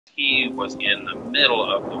He was in the middle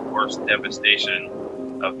of the worst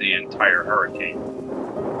devastation of the entire hurricane.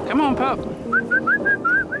 Come on, pup.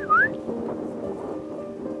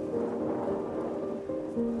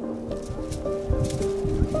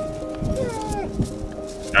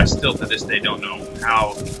 I still to this day don't know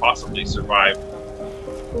how he possibly survived.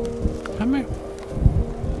 Come here.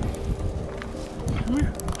 Come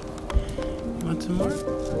here. You want some more?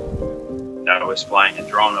 I was flying a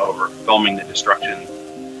drone over, filming the destruction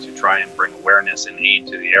to try and bring awareness and aid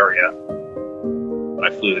to the area. I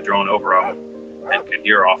flew the drone over him and could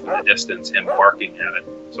hear off in the distance him barking at it,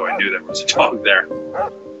 so I knew there was a dog there.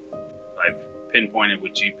 I pinpointed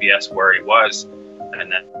with GPS where he was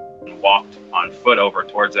and then walked on foot over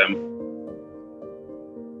towards him.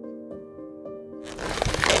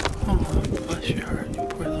 Oh, bless your heart, you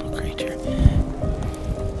poor little creature.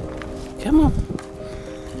 Come on.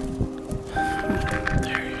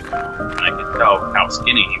 There you go. I could tell how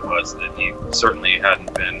skinny he was, that he certainly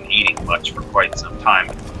hadn't been eating much for quite some time.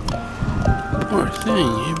 Poor thing,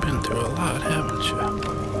 you've been through a lot, haven't you?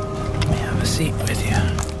 Let me have a seat with you.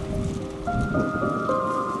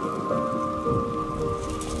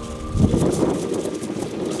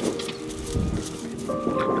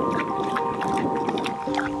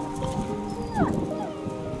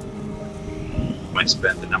 I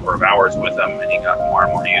spent a number of hours with him, and he got more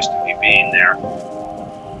and more used to me being there.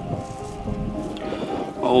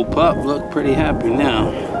 Old pup looked pretty happy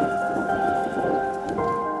now.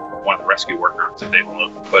 One of the rescue workers was able to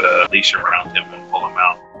put a leash around him and pull him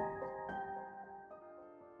out.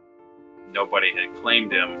 Nobody had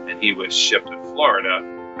claimed him, and he was shipped to Florida.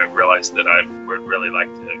 I realized that I would really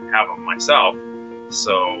like to have him myself,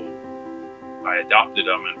 so I adopted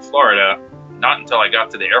him in Florida. Not until I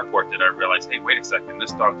got to the airport did I realize, hey, wait a second,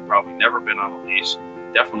 this dog's probably never been on a leash,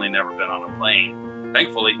 definitely never been on a plane.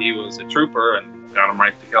 Thankfully, he was a trooper and got him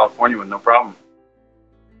right to California with no problem.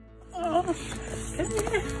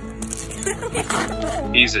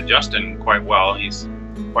 He's adjusting quite well. He's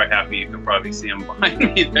quite happy. You can probably see him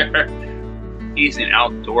behind me there. He's an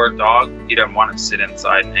outdoor dog. He doesn't want to sit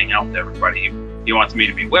inside and hang out with everybody. He wants me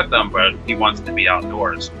to be with him, but he wants to be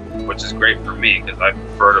outdoors, which is great for me because I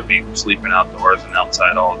prefer to be sleeping outdoors and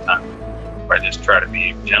outside all the time. I just try to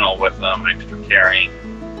be gentle with him, extra caring.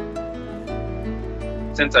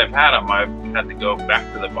 Since I've had him, I've had to go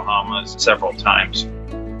back to the Bahamas several times.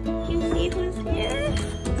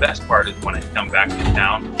 The best part is when I come back to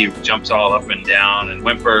town, he jumps all up and down and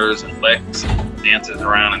whimpers and licks and dances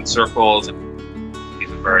around in circles. He's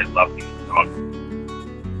a very loving dog.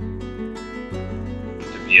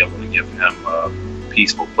 To be able to give him a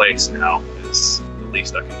peaceful place now is the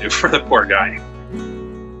least I can do for the poor guy.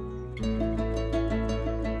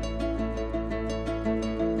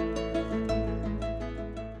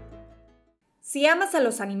 Si amas a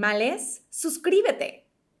los animales, suscríbete.